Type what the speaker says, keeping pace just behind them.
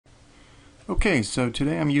Okay, so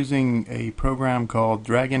today I'm using a program called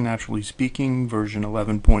NaturallySpeaking version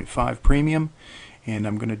 11.5 Premium, and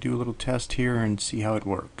I'm going to do a little test here and see how it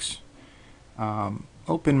works.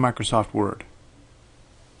 Open Microsoft Word.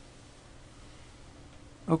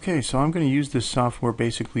 Okay, so I'm going to use this software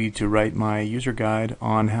basically to write my user guide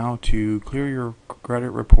on how to clear your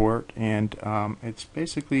credit report, and it's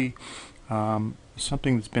basically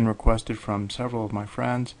something that's been requested from several of my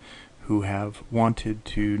friends who have wanted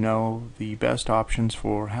to know the best options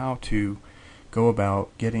for how to go about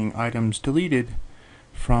getting items deleted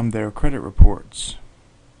from their credit reports.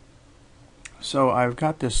 So I've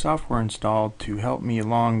got this software installed to help me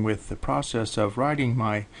along with the process of writing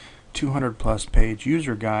my 200 plus page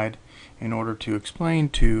user guide in order to explain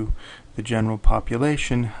to the general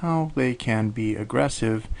population how they can be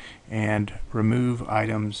aggressive and remove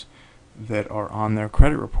items that are on their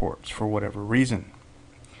credit reports for whatever reason.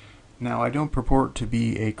 Now, I don't purport to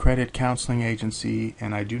be a credit counseling agency,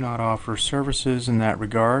 and I do not offer services in that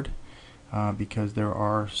regard because there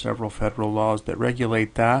are several federal laws that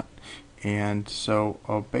regulate that. And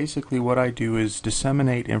so basically what I do is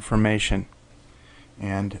disseminate information.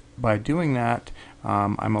 And by doing that,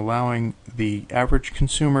 I'm allowing the average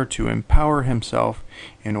consumer to empower himself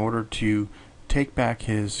in order to take back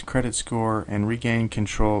his credit score and regain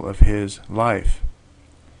control of his life,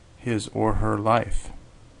 his or her life.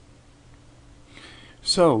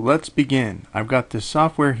 So let's begin. I've got this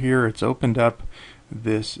software here. It's opened up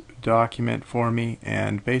this document for me,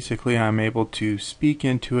 and basically I'm able to speak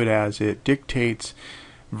into it as it dictates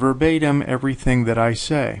verbatim everything that I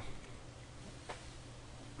say.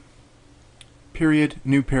 Period,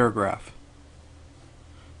 new paragraph.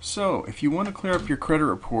 So if you want to clear up your credit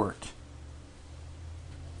report,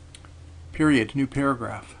 period, new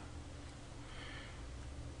paragraph.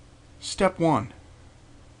 Step 1,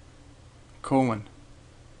 colon.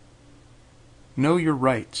 Know your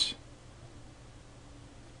rights.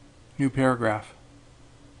 New paragraph.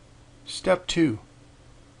 Step 2.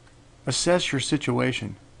 Assess your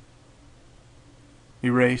situation.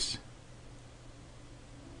 Erase.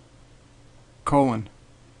 Colon.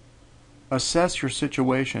 Assess your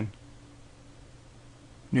situation.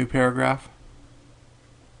 New paragraph.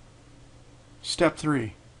 Step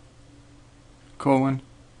 3. Colon.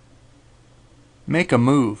 Make a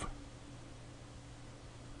move.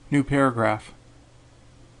 New paragraph.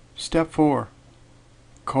 Step 4,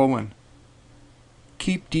 colon.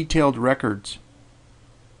 Keep detailed records.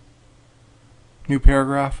 New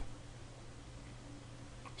paragraph.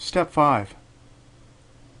 Step 5,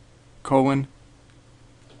 colon.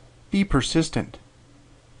 Be persistent.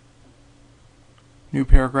 New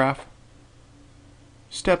paragraph.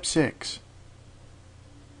 Step 6,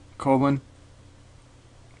 colon.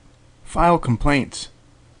 File complaints.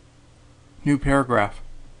 New paragraph.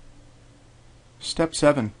 Step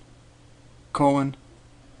 7, colon.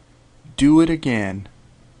 Do it again.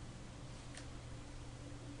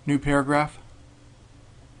 New paragraph.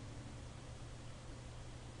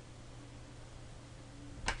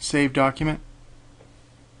 Save document.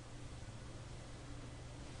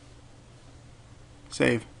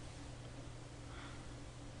 Save.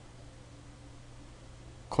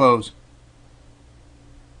 Close.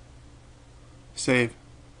 Save.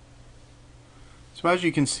 So as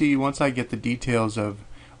you can see, once I get the details of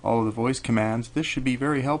all of the voice commands, this should be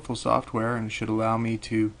very helpful software, and it should allow me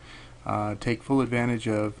to take full advantage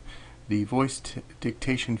of the voice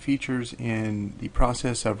dictation features in the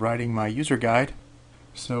process of writing my user guide.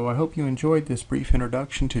 So I hope you enjoyed this brief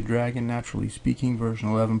introduction to Dragon Naturally Speaking version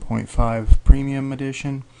 11.5 Premium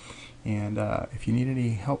Edition. And if you need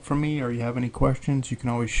any help from me or you have any questions, you can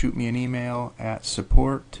always shoot me an email at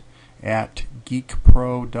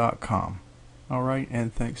support@geekpro.com. Alright,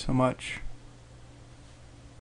 and thanks so much.